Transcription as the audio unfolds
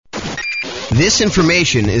This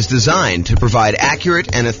information is designed to provide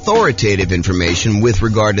accurate and authoritative information with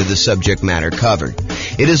regard to the subject matter covered.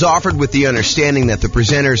 It is offered with the understanding that the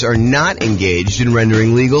presenters are not engaged in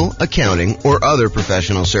rendering legal, accounting, or other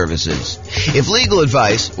professional services. If legal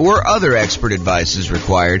advice or other expert advice is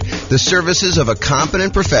required, the services of a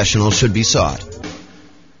competent professional should be sought.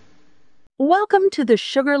 Welcome to the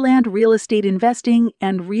Sugarland Real Estate Investing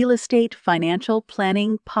and Real Estate Financial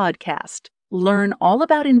Planning Podcast. Learn all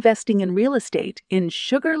about investing in real estate in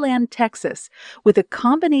Sugarland, Texas, with a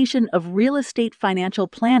combination of real estate financial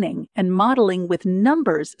planning and modeling with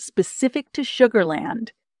numbers specific to Sugarland.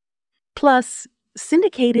 Plus,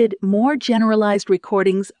 syndicated, more generalized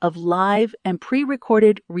recordings of live and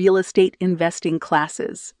pre-recorded real estate investing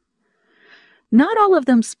classes. Not all of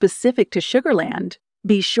them specific to Sugarland.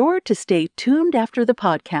 Be sure to stay tuned after the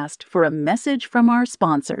podcast for a message from our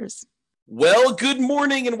sponsors. Well, good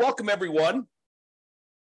morning and welcome, everyone.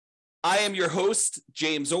 I am your host,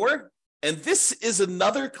 James Orr, and this is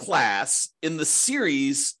another class in the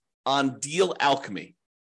series on Deal Alchemy.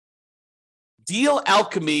 Deal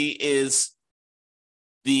Alchemy is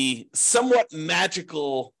the somewhat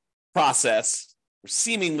magical process, or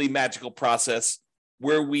seemingly magical process,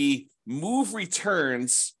 where we move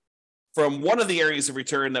returns from one of the areas of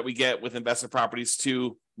return that we get with investment properties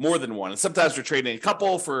to more than one. And sometimes we're trading a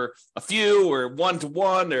couple for a few or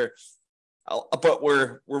one-to-one, but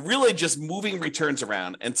we're really just moving returns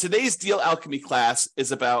around. And today's Deal Alchemy class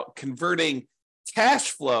is about converting cash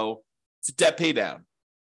flow to debt pay down.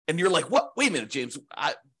 And you're like, what? Wait a minute, James.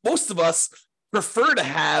 Most of us prefer to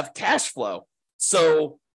have cash flow.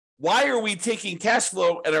 So why are we taking cash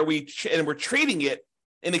flow and we're trading it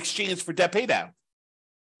in exchange for debt pay down?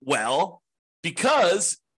 Well,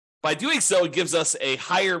 because by doing so, it gives us a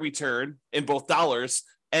higher return in both dollars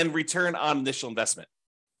and return on initial investment.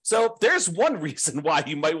 So there's one reason why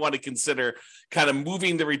you might want to consider kind of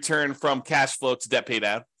moving the return from cash flow to debt pay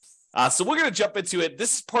down. So we're going to jump into it.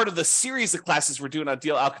 This is part of the series of classes we're doing on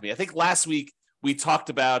Deal Alchemy. I think last week we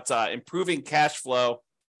talked about improving cash flow.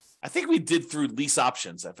 I think we did through lease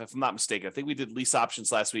options, if I'm not mistaken. I think we did lease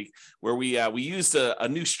options last week where we used a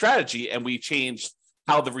new strategy and we changed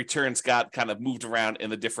how the returns got kind of moved around in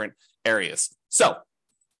the different areas. So,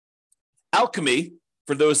 alchemy,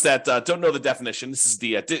 for those that don't know the definition, this is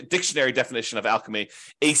the dictionary definition of alchemy,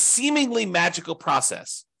 a seemingly magical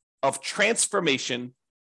process of transformation,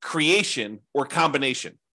 creation, or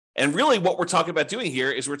combination. And really what we're talking about doing here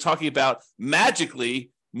is we're talking about magically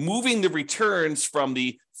moving the returns from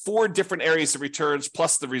the 4 different areas of returns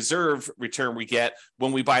plus the reserve return we get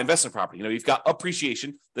when we buy investment property. You know, you've got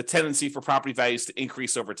appreciation, the tendency for property values to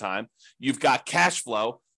increase over time. You've got cash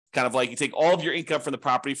flow, kind of like you take all of your income from the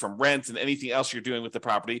property, from rent and anything else you're doing with the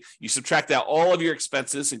property. You subtract out all of your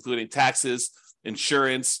expenses, including taxes,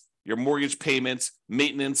 insurance, your mortgage payments,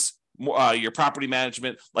 maintenance, your property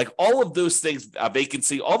management, like all of those things,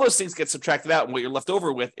 vacancy, all those things get subtracted out. And what you're left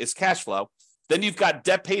over with is cash flow. Then you've got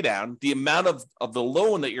debt pay down, the amount of the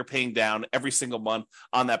loan that you're paying down every single month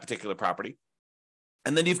on that particular property.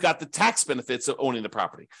 And then you've got the tax benefits of owning the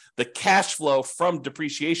property. The cash flow from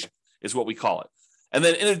depreciation is what we call it. And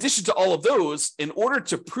then in addition to all of those, in order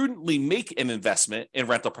to prudently make an investment in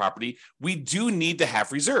rental property, we do need to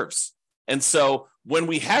have reserves. And so when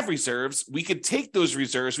we have reserves, we could take those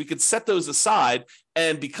reserves, we could set those aside.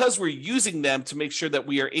 And because we're using them to make sure that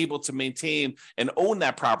we are able to maintain and own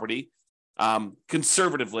that property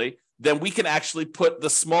conservatively, then we can actually put the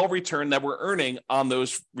small return that we're earning on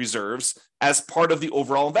those reserves as part of the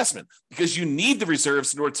overall investment. Because you need the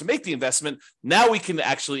reserves in order to make the investment, now we can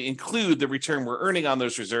actually include the return we're earning on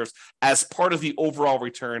those reserves as part of the overall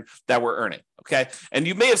return that we're earning, okay? And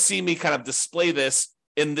you may have seen me kind of display this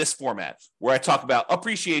in this format, where I talk about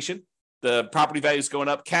appreciation, the property values going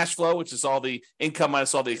up, cash flow, which is all the income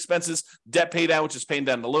minus all the expenses, debt pay down, which is paying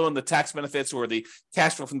down the loan, the tax benefits or the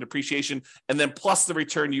cash flow from depreciation, and then plus the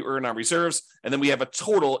return you earn on reserves. And then we have a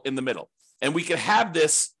total in the middle. And we can have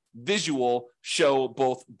this visual show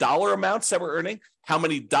both dollar amounts that we're earning, how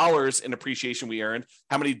many dollars in appreciation we earned,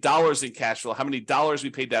 how many dollars in cash flow, how many dollars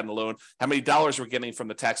we paid down the loan, how many dollars we're getting from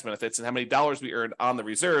the tax benefits, and how many dollars we earned on the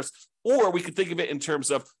reserves. Or we could think of it in terms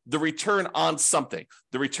of the return on something,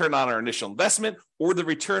 the return on our initial investment, or the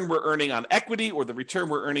return we're earning on equity, or the return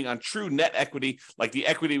we're earning on true net equity, like the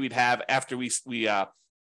equity we'd have after we sell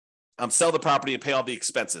the property and pay all the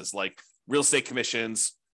expenses, like real estate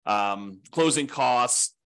commissions, closing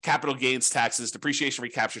costs, capital gains taxes, depreciation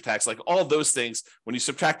recapture tax, like all of those things. When you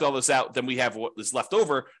subtract all those out, then we have what is left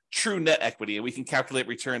over, true net equity, and we can calculate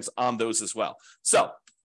returns on those as well. So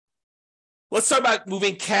let's talk about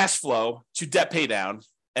moving cash flow to debt pay down.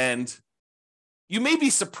 And you may be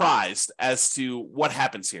surprised as to what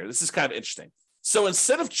happens here. This is kind of interesting. So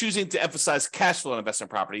instead of choosing to emphasize cash flow on investment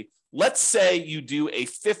property, let's say you do a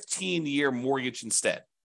 15-year mortgage instead.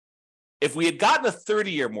 If we had gotten a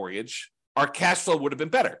 30-year mortgage, our cash flow would have been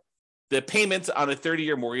better. The payment on a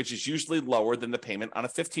 30-year mortgage is usually lower than the payment on a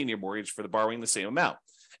 15-year mortgage for the borrowing the same amount.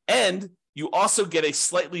 And you also get a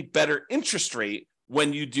slightly better interest rate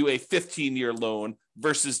when you do a 15-year loan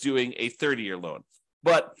versus doing a 30-year loan.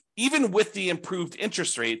 But even with the improved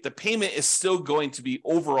interest rate, the payment is still going to be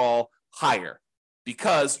overall higher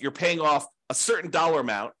because you're paying off a certain dollar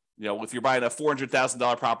amount. You know, if you're buying a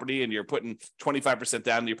 $400,000 property and you're putting 25%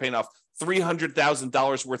 down, you're paying off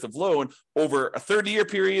 $300,000 worth of loan over a 30-year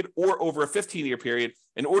period or over a 15-year period.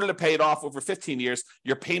 In order to pay it off over 15 years,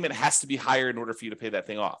 your payment has to be higher in order for you to pay that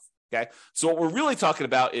thing off. Okay. So what we're really talking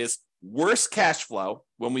about is worse cash flow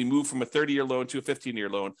when we move from a 30-year loan to a 15-year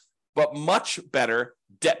loan, but much better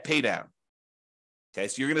debt pay down. Okay,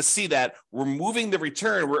 so you're going to see that we're moving the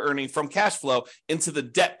return we're earning from cash flow into the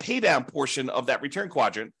debt pay down portion of that return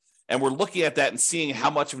quadrant, and we're looking at that and seeing how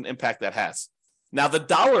much of an impact that has. Now, the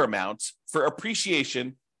dollar amount for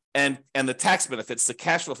appreciation and the tax benefits, the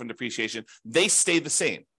cash flow from depreciation, they stay the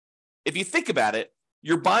same. If you think about it,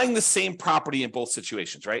 you're buying the same property in both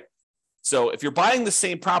situations, right? So if you're buying the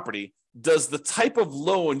same property, does the type of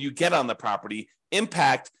loan you get on the property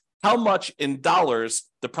impact how much in dollars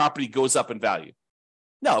the property goes up in value?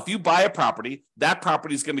 No, if you buy a property, that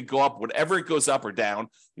property is going to go up whatever it goes up or down,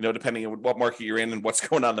 you know, depending on what market you're in and what's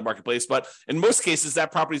going on in the marketplace. But in most cases,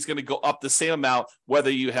 that property is going to go up the same amount,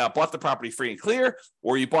 whether you have bought the property free and clear,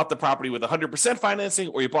 or you bought the property with 100% financing,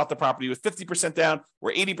 or you bought the property with 50% down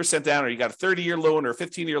or 80% down, or you got a 30-year loan or a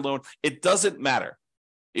 15-year loan. It doesn't matter.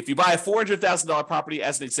 If you buy a $400,000 property,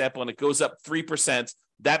 as an example, and it goes up 3%,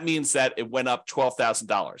 that means that it went up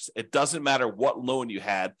 $12,000. It doesn't matter what loan you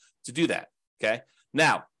had to do that, okay?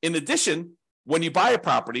 Now, in addition, when you buy a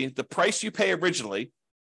property, the price you pay originally,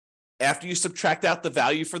 after you subtract out the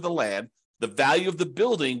value for the land, the value of the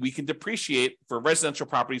building we can depreciate for residential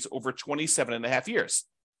properties over 27 and a half years.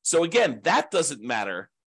 So again, that doesn't matter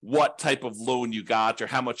what type of loan you got or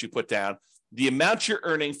how much you put down. The amount you're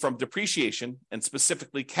earning from depreciation, and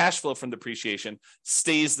specifically cash flow from depreciation,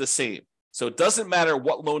 stays the same. So it doesn't matter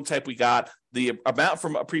what loan type we got, the amount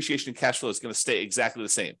from appreciation and cash flow is going to stay exactly the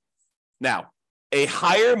same. Now, a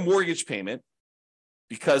higher mortgage payment,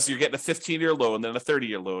 because you're getting a 15-year loan than a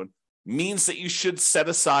 30-year loan, means that you should set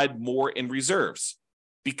aside more in reserves.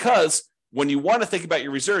 Because when you want to think about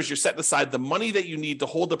your reserves, you're setting aside the money that you need to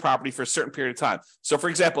hold the property for a certain period of time. So for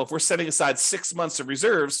example, if we're setting aside 6 months of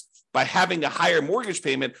reserves, by having a higher mortgage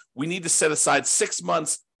payment, we need to set aside 6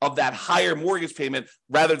 months of that higher mortgage payment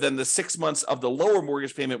rather than the 6 months of the lower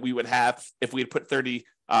mortgage payment we would have if we had put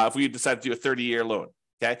if we decided to do a 30-year loan.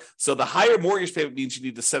 Okay, so the higher mortgage payment means you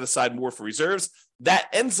need to set aside more for reserves. That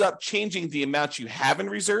ends up changing the amount you have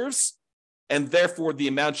in reserves, and therefore the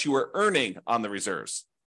amount you are earning on the reserves.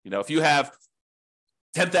 You know, if you have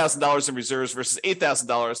 $10,000 in reserves versus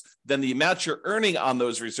 $8,000, then the amount you're earning on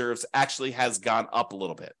those reserves actually has gone up a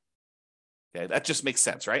little bit. Okay, that just makes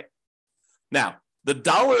sense, right? Now, the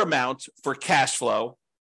dollar amount for cash flow,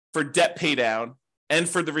 for debt pay down, and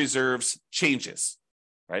for the reserves changes,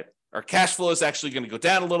 right? Our cash flow is actually going to go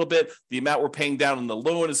down a little bit. The amount we're paying down on the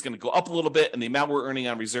loan is going to go up a little bit, and the amount we're earning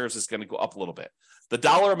on reserves is going to go up a little bit. The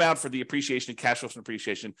dollar amount for the appreciation and cash flow from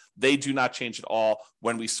appreciation, they do not change at all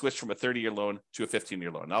when we switch from a 30-year loan to a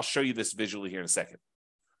 15-year loan. And I'll show you this visually here in a second.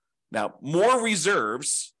 Now, more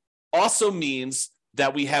reserves also means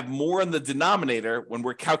that we have more in the denominator when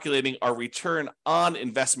we're calculating our return on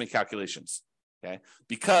investment calculations, okay?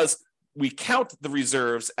 Because we count the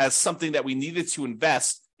reserves as something that we needed to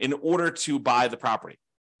invest in order to buy the property.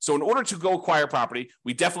 So in order to go acquire property,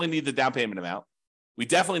 we definitely need the down payment amount. We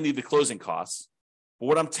definitely need the closing costs. But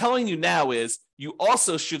what I'm telling you now is you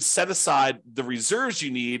also should set aside the reserves you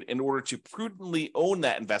need in order to prudently own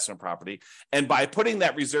that investment property. And by putting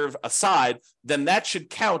that reserve aside, then that should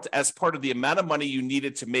count as part of the amount of money you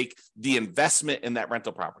needed to make the investment in that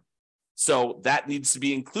rental property. So that needs to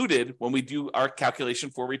be included when we do our calculation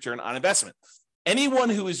for return on investment. Anyone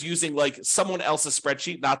who is using like someone else's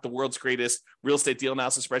spreadsheet, not the world's greatest real estate deal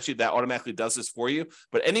analysis spreadsheet that automatically does this for you,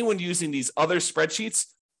 but anyone using these other spreadsheets,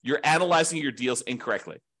 you're analyzing your deals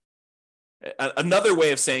incorrectly. Another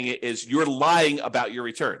way of saying it is you're lying about your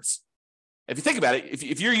returns. If you think about it,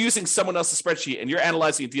 if you're using someone else's spreadsheet and you're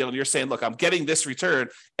analyzing a deal and you're saying, look, I'm getting this return,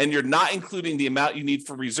 and you're not including the amount you need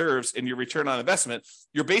for reserves in your return on investment,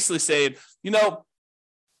 you're basically saying, you know,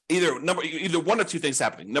 either one of two things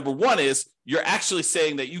happening. Number one is you're actually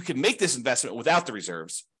saying that you can make this investment without the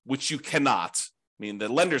reserves, which you cannot. mean, the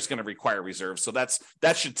lender's going to require reserves. So that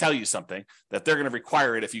should tell you something, that they're going to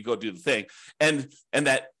require it if you go do the thing. And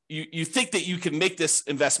that you think that you can make this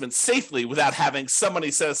investment safely without having some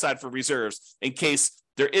money set aside for reserves in case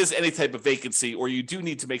there is any type of vacancy, or you do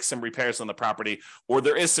need to make some repairs on the property, or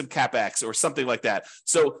there is some CapEx or something like that.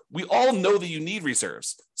 So we all know that you need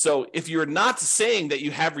reserves. So if you're not saying that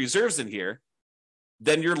you have reserves in here,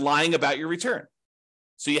 then you're lying about your return.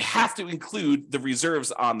 So you have to include the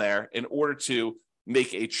reserves on there in order to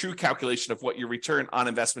make a true calculation of what your return on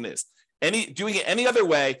investment is. Doing it any other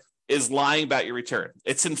way is lying about your return.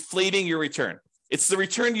 It's inflating your return. It's the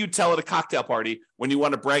return you tell at a cocktail party when you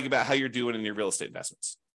want to brag about how you're doing in your real estate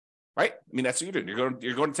investments, right? I mean, that's what you're doing.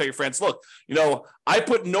 You're going to tell your friends, look, I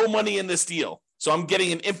put no money in this deal, so I'm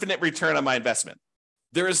getting an infinite return on my investment.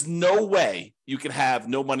 There is no way you can have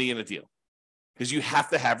no money in a deal because you have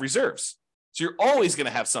to have reserves. So you're always going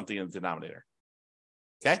to have something in the denominator.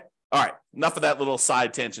 Okay? All right. Enough of that little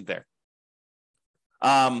side tangent there.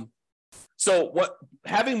 So what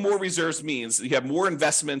having more reserves means, you have more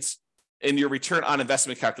investments in your return on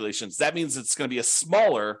investment calculations. That means it's going to be a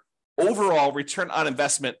smaller overall return on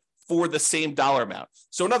investment for the same dollar amount.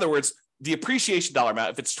 So in other words, the appreciation dollar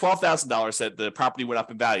amount, if it's $12,000 that the property went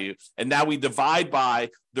up in value, and now we divide by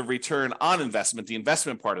the return on investment, the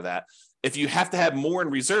investment part of that, if you have to have more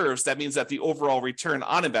in reserves, that means that the overall return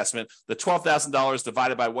on investment, the $12,000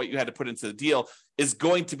 divided by what you had to put into the deal, is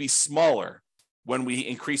going to be smaller when we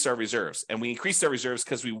increase our reserves. And we increased our reserves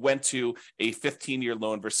because we went to a 15-year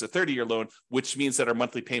loan versus a 30-year loan, which means that our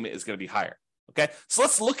monthly payment is going to be higher. Okay, so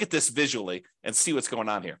let's look at this visually and see what's going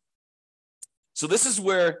on here. So this is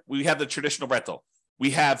where we have the traditional rental. We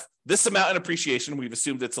have this amount in appreciation. We've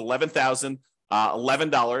assumed it's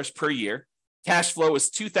 $11,011 per year. Cash flow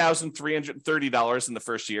is $2,330 in the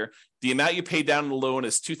first year. The amount you pay down in the loan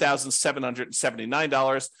is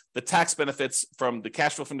 $2,779. The tax benefits from the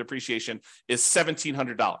cash flow from depreciation is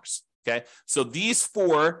 $1,700. Okay, so these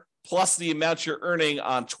four plus the amount you're earning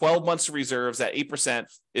on 12 months of reserves at 8%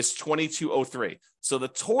 is $2,203. So the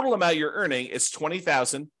total amount you're earning is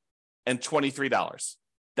 $20,023.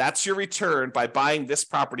 That's your return by buying this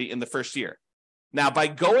property in the first year. Now, by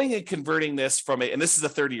going and converting this and this is a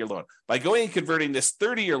 30-year loan, by going and converting this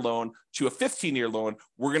 30-year loan to a 15-year loan,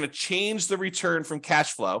 we're going to change the return from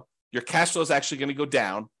cash flow. Your cash flow is actually going to go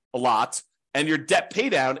down a lot, and your debt pay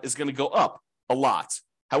down is going to go up a lot.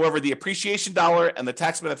 However, the appreciation dollar and the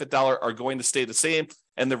tax benefit dollar are going to stay the same,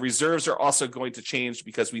 and the reserves are also going to change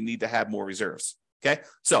because we need to have more reserves. Okay,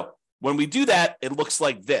 so when we do that, it looks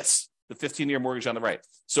like this, the 15-year mortgage on the right.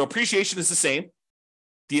 So appreciation is the same.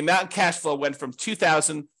 The amount in cash flow went from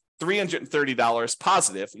 $2,330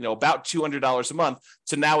 positive, about $200 a month,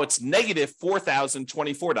 to now it's negative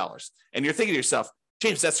 $4,024. And you're thinking to yourself,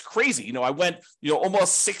 James, that's crazy. I went,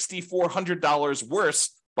 almost $6,400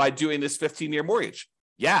 worse by doing this 15-year mortgage.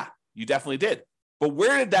 Yeah, you definitely did. But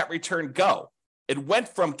where did that return go? It went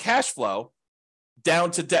from cash flow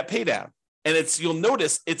down to debt pay down. And you'll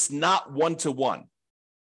notice it's not one-to-one.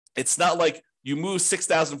 It's not like you move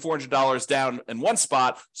 $6,400 down in one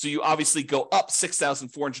spot, so you obviously go up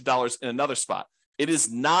 $6,400 in another spot. It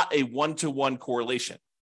is not a one-to-one correlation.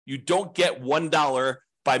 You don't get $1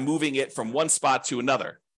 by moving it from one spot to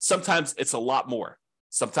another. Sometimes it's a lot more.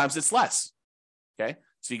 Sometimes it's less. Okay,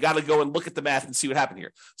 so you got to go and look at the math and see what happened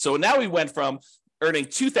here. So now we went from earning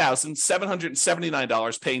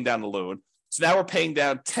 $2,779 paying down the loan. So now we're paying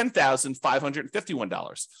down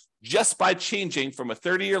 $10,551. Just by changing from a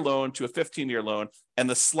 30-year loan to a 15-year loan and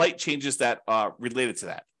the slight changes that are related to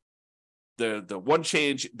that. The one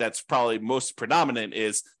change that's probably most predominant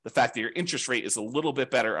is the fact that your interest rate is a little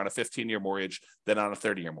bit better on a 15-year mortgage than on a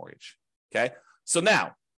 30-year mortgage. Okay, so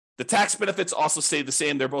now the tax benefits also stay the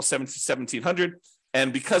same. They're both $1,700.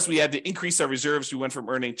 And because we had to increase our reserves, we went from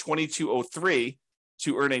earning $2,203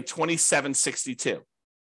 to earning $2,762.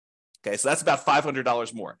 Okay, so that's about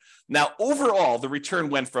 $500 more. Now, overall, the return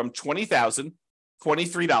went from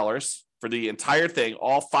 $20,023 for the entire thing,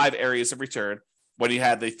 all 5 areas of return, when you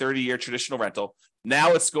had the 30-year traditional rental.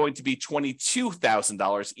 Now it's going to be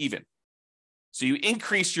 $22,000 even. So you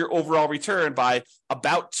increase your overall return by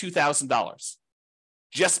about $2,000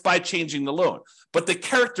 just by changing the loan. But the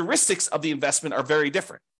characteristics of the investment are very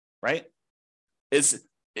different, right? Is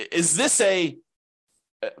this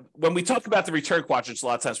when we talk about the return quadrants, a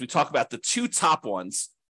lot of times we talk about the 2 top ones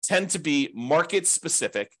tend to be market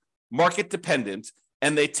specific, market dependent,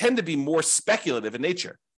 and they tend to be more speculative in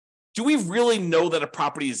nature. Do we really know that a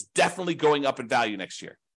property is definitely going up in value next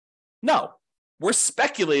year? No, we're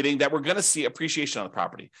speculating that we're going to see appreciation on the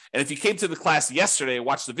property. And if you came to the class yesterday,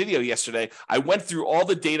 watched the video yesterday, I went through all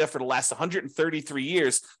the data for the last 133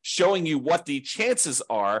 years, showing you what the chances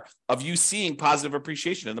are of you seeing positive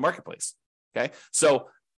appreciation in the marketplace. Okay, so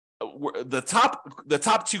the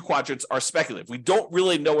top two quadrants are speculative. We don't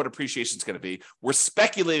really know what appreciation is going to be. We're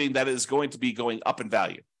speculating that it is going to be going up in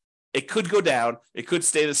value. It could go down. It could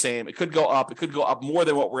stay the same. It could go up. It could go up more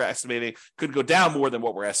than what we're estimating. It could go down more than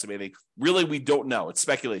what we're estimating. Really, we don't know. It's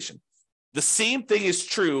speculation. The same thing is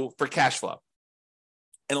true for cash flow.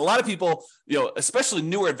 And a lot of people, especially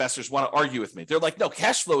newer investors, want to argue with me. They're like, no,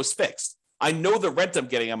 cash flow is fixed. I know the rent I'm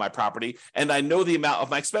getting on my property, and I know the amount of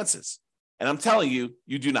my expenses. And I'm telling you,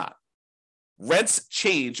 you do not. Rents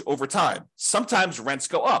change over time. Sometimes rents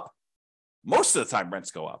go up. Most of the time, rents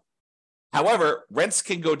go up. However, rents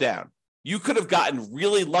can go down. You could have gotten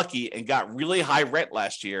really lucky and got really high rent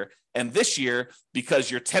last year. And this year, because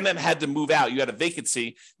your tenant had to move out, you had a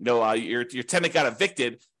vacancy, your tenant got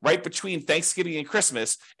evicted right between Thanksgiving and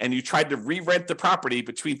Christmas, and you tried to re-rent the property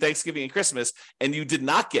between Thanksgiving and Christmas, and you did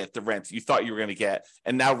not get the rent you thought you were going to get,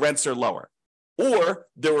 and now rents are lower. Or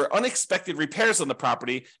there were unexpected repairs on the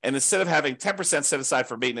property, and instead of having 10% set aside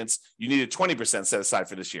for maintenance, you needed 20% set aside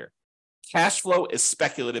for this year. Cash flow is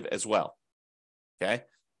speculative as well. Okay,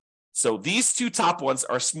 so these two top ones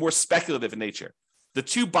are more speculative in nature. The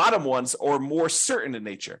two bottom ones are more certain in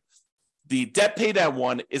nature. The debt paydown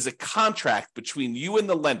one is a contract between you and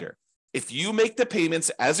the lender. If you make the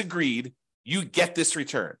payments as agreed, you get this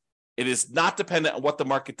return. It is not dependent on what the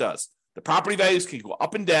market does. The property values can go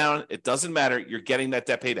up and down. It doesn't matter. You're getting that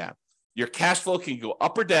debt paydown. Your cash flow can go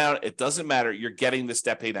up or down. It doesn't matter. You're getting this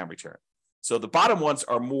debt paydown return. So the bottom ones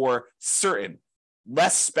are more certain,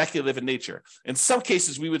 less speculative in nature. In some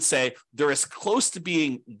cases, we would say they're as close to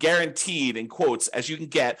being guaranteed, in quotes, as you can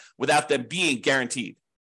get without them being guaranteed.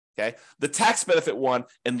 Okay. The tax benefit one,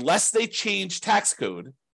 unless they change tax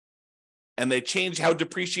code and they change how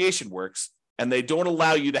depreciation works, and they don't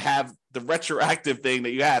allow you to have the retroactive thing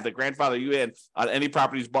that you had, the grandfather you in on any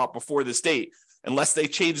properties bought before this date, unless they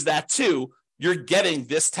change that too, you're getting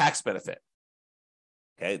this tax benefit.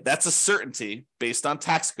 Okay. That's a certainty based on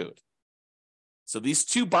tax code. So these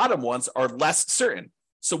two bottom ones are less certain.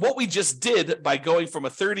 So what we just did by going from a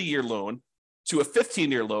 30-year loan to a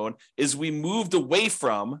 15-year loan is we moved away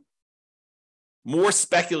from more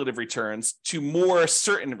speculative returns to more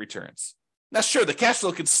certain returns. Now, sure, the cash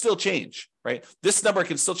flow can still change, right? This number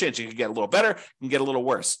can still change. It can get a little better, it can get a little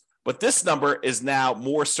worse. But this number is now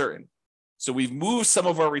more certain. So we've moved some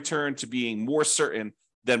of our return to being more certain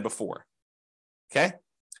than before. Okay?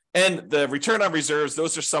 And the return on reserves,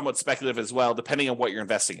 those are somewhat speculative as well, depending on what you're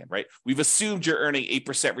investing in, right? We've assumed you're earning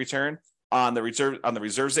 8% return on the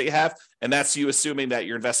reserves that you have, and that's you assuming that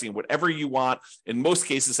you're investing in whatever you want. In most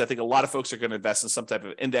cases, I think a lot of folks are going to invest in some type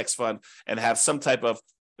of index fund and have some type of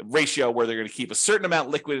ratio where they're going to keep a certain amount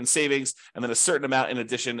liquid in savings and then a certain amount in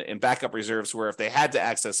addition in backup reserves, where if they had to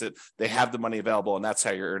access it, they have the money available, and that's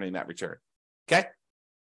how you're earning that return. Okay?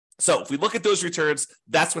 So if we look at those returns,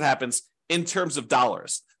 that's what happens in terms of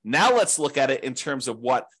dollars. Now let's look at it in terms of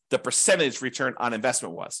what the percentage return on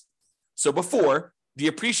investment was. So before, the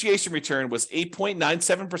appreciation return was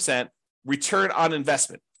 8.97% return on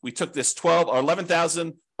investment. We took this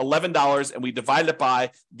 $11,011 and we divided it by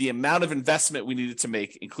the amount of investment we needed to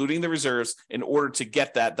make, including the reserves, in order to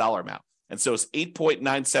get that dollar amount. And so it's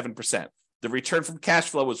 8.97%. The return from cash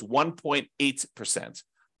flow was 1.8%.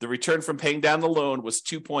 The return from paying down the loan was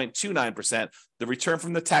 2.29%. The return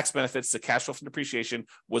from the tax benefits, the cash flow from depreciation,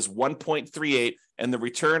 was 1.38%, and the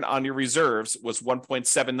return on your reserves was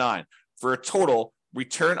 1.79%, for a total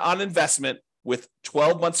return on investment with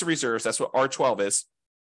 12 months of reserves, that's what R12 is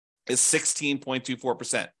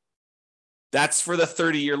 16.24%. That's for the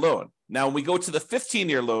 30-year loan. Now, when we go to the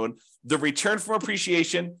 15-year loan, the return from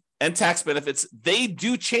appreciation and tax benefits, they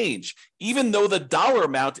do change, even though the dollar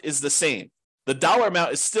amount is the same. The dollar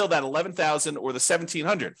amount is still that $11,000 or the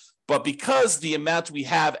 $1,700, but because the amount we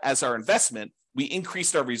have as our investment, we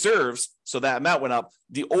increased our reserves, so that amount went up.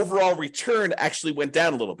 The overall return actually went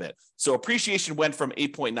down a little bit. So appreciation went from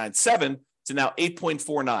 8.97 to now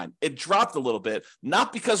 8.49. It dropped a little bit,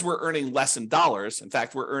 not because we're earning less in dollars. In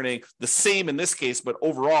fact, we're earning the same in this case, but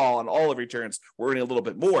overall on all of returns, we're earning a little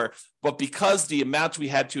bit more. But because the amount we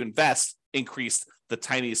had to invest increased the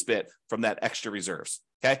tiniest bit from that extra reserves.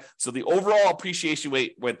 Okay, so the overall appreciation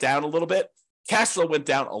rate went down a little bit. Cash flow went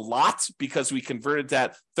down a lot because we converted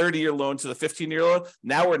that 30-year loan to the 15-year loan.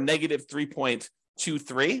 Now we're negative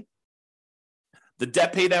 3.23. The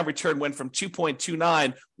debt paydown return went from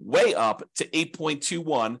 2.29 way up to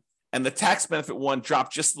 8.21, and the tax benefit one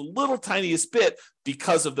dropped just the little tiniest bit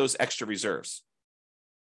because of those extra reserves.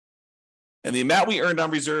 And the amount we earned on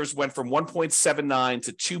reserves went from 1.79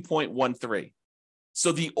 to 2.13.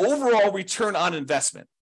 So the overall return on investment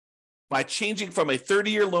by changing from a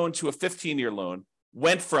 30-year loan to a 15-year loan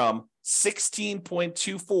went from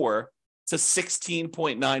 16.24 to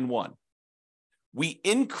 16.91. We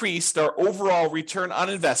increased our overall return on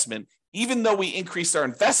investment, even though we increased our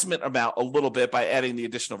investment amount a little bit by adding the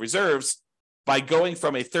additional reserves, by going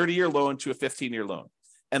from a 30-year loan to a 15-year loan.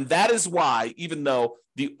 And that is why, even though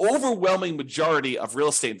the overwhelming majority of real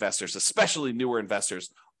estate investors, especially newer investors,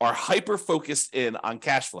 are hyper-focused in on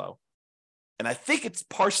cash flow, and I think it's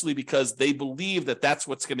partially because they believe that that's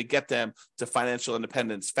what's going to get them to financial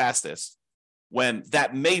independence fastest, when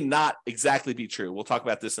that may not exactly be true. We'll talk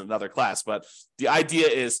about this in another class, but the idea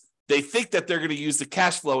is they think that they're going to use the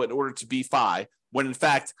cash flow in order to be FI, when in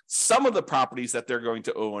fact, some of the properties that they're going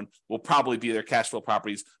to own will probably be their cash flow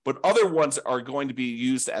properties, but other ones are going to be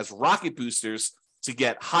used as rocket boosters to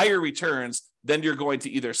get higher returns. Then you're going to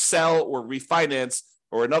either sell or refinance,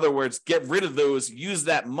 or in other words, get rid of those, use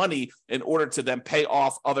that money in order to then pay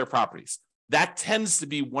off other properties. That tends to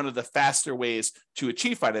be one of the faster ways to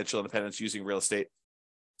achieve financial independence using real estate.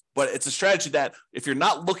 But it's a strategy that if you're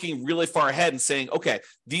not looking really far ahead and saying, okay,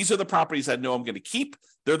 these are the properties I know I'm going to keep,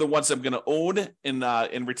 they're the ones I'm going to own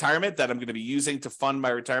in retirement that I'm going to be using to fund my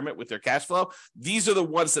retirement with their cash flow. These are the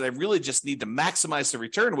ones that I really just need to maximize the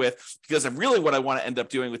return with, because really what I want to end up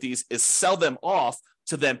doing with these is sell them off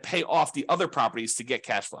to then pay off the other properties to get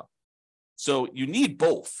cash flow. So you need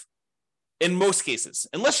both in most cases,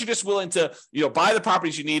 unless you're just willing to buy the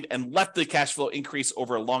properties you need and let the cash flow increase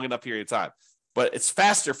over a long enough period of time. But it's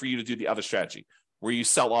faster for you to do the other strategy, where you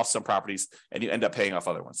sell off some properties and you end up paying off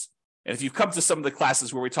other ones. And if you've come to some of the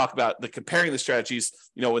classes where we talk about the comparing the strategies,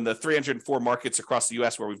 in the 304 markets across the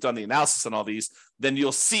US where we've done the analysis on all these, then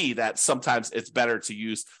you'll see that sometimes it's better to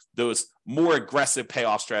use those more aggressive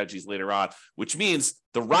payoff strategies later on, which means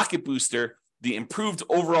the rocket booster, the improved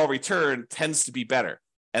overall return tends to be better.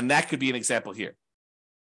 And that could be an example here.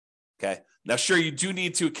 Okay. Now, sure, you do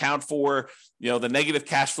need to account for, the negative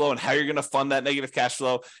cash flow and how you're going to fund that negative cash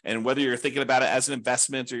flow, and whether you're thinking about it as an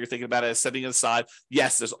investment or you're thinking about it as setting it aside.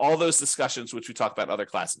 Yes, there's all those discussions, which we talk about in other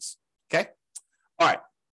classes. Okay. All right.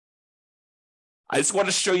 I just want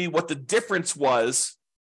to show you what the difference was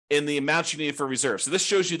in the amount you needed for reserves. So this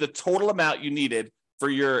shows you the total amount you needed for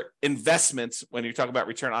your investments when you're talking about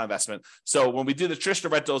return on investment. So when we do the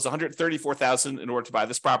traditional rental, it's $134,000 in order to buy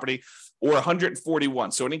this property, or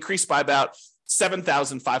 $141,000. So it increased by about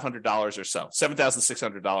 $7,500 or so.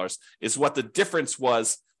 $7,600 is what the difference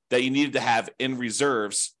was that you needed to have in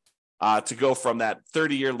reserves to go from that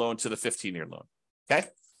 30-year loan to the 15-year loan. Okay.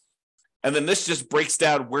 And then this just breaks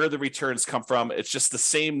down where the returns come from. It's just the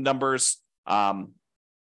same numbers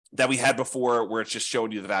that we had before, where it's just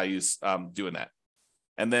showing you the values doing that.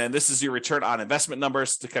 And then this is your return on investment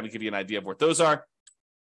numbers to kind of give you an idea of what those are.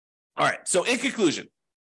 All right. So in conclusion,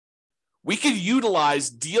 we can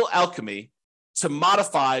utilize Deal Alchemy to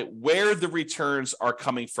modify where the returns are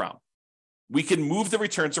coming from. We can move the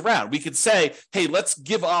returns around. We could say, hey, let's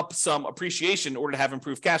give up some appreciation in order to have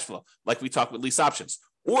improved cash flow, like we talked with lease options.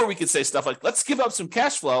 Or we could say stuff like, let's give up some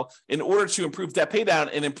cash flow in order to improve debt pay down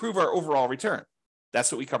and improve our overall return. That's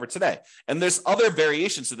what we covered today. And there's other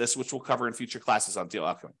variations to this, which we'll cover in future classes on Deal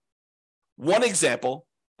Alchemy. One example,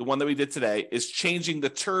 the one that we did today, is changing the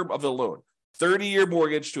term of the loan, 30-year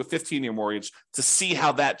mortgage to a 15-year mortgage, to see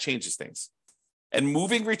how that changes things. And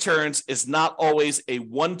moving returns is not always a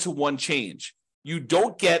one-to-one change. You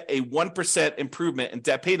don't get a 1% improvement in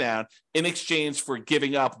debt pay down in exchange for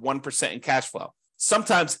giving up 1% in cash flow.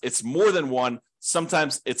 Sometimes it's more than one,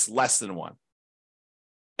 sometimes it's less than one.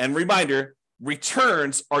 And reminder,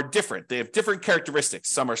 returns are different. They have different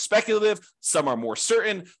characteristics. Some are speculative, some are more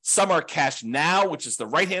certain, some are cash now, which is the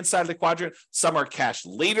right-hand side of the quadrant, some are cash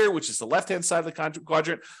later, which is the left-hand side of the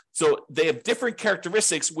quadrant. So they have different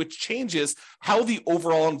characteristics, which changes how the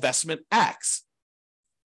overall investment acts.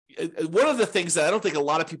 One of the things that I don't think a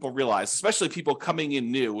lot of people realize, especially people coming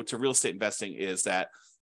in new to real estate investing, is that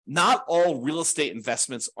not all real estate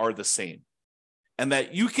investments are the same. And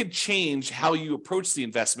that you can change how you approach the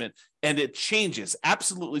investment, and it changes,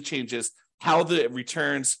 absolutely changes how the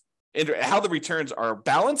returns are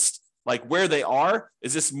balanced, like where they are.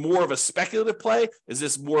 Is this more of a speculative play? Is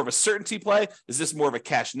this more of a certainty play? Is this more of a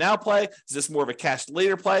cash now play? Is this more of a cash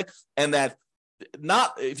later play? And that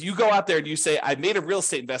not, if you go out there and you say, I made a real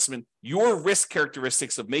estate investment, your risk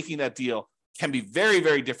characteristics of making that deal can be very,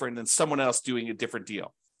 very different than someone else doing a different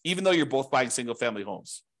deal, even though you're both buying single family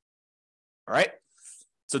homes. All right.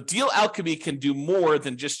 So Deal Alchemy can do more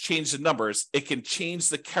than just change the numbers. It can change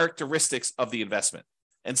the characteristics of the investment.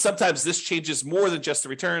 And sometimes this changes more than just the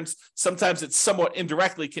returns. Sometimes it somewhat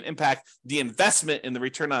indirectly can impact the investment in the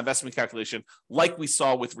return on investment calculation, like we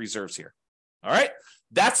saw with reserves here. All right,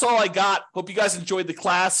 that's all I got. Hope you guys enjoyed the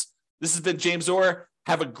class. This has been James Orr.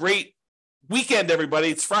 Have a great weekend, everybody.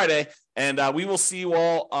 It's Friday, and we will see you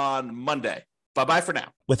all on Monday. Bye-bye for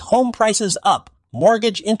now. With home prices up,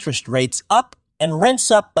 mortgage interest rates up, and rents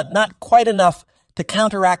up but not quite enough to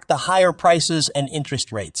counteract the higher prices and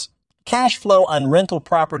interest rates, cash flow on rental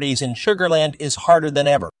properties in Sugar Land is harder than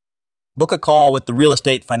ever. Book a call with the Real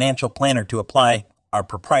Estate Financial Planner to apply our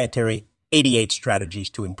proprietary 88 strategies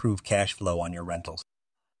to improve cash flow on your rentals.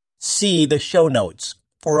 See the show notes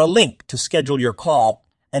for a link to schedule your call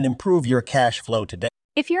and improve your cash flow today.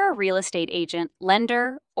 If you're a real estate agent,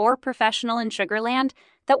 lender, or professional in Sugar Land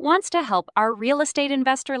that wants to help our real estate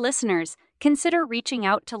investor listeners, consider reaching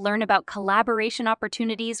out to learn about collaboration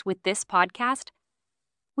opportunities with this podcast.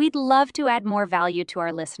 We'd love to add more value to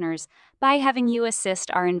our listeners by having you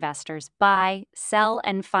assist our investors buy, sell,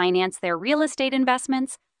 and finance their real estate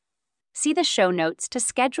investments. See the show notes to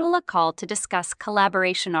schedule a call to discuss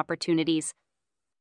collaboration opportunities.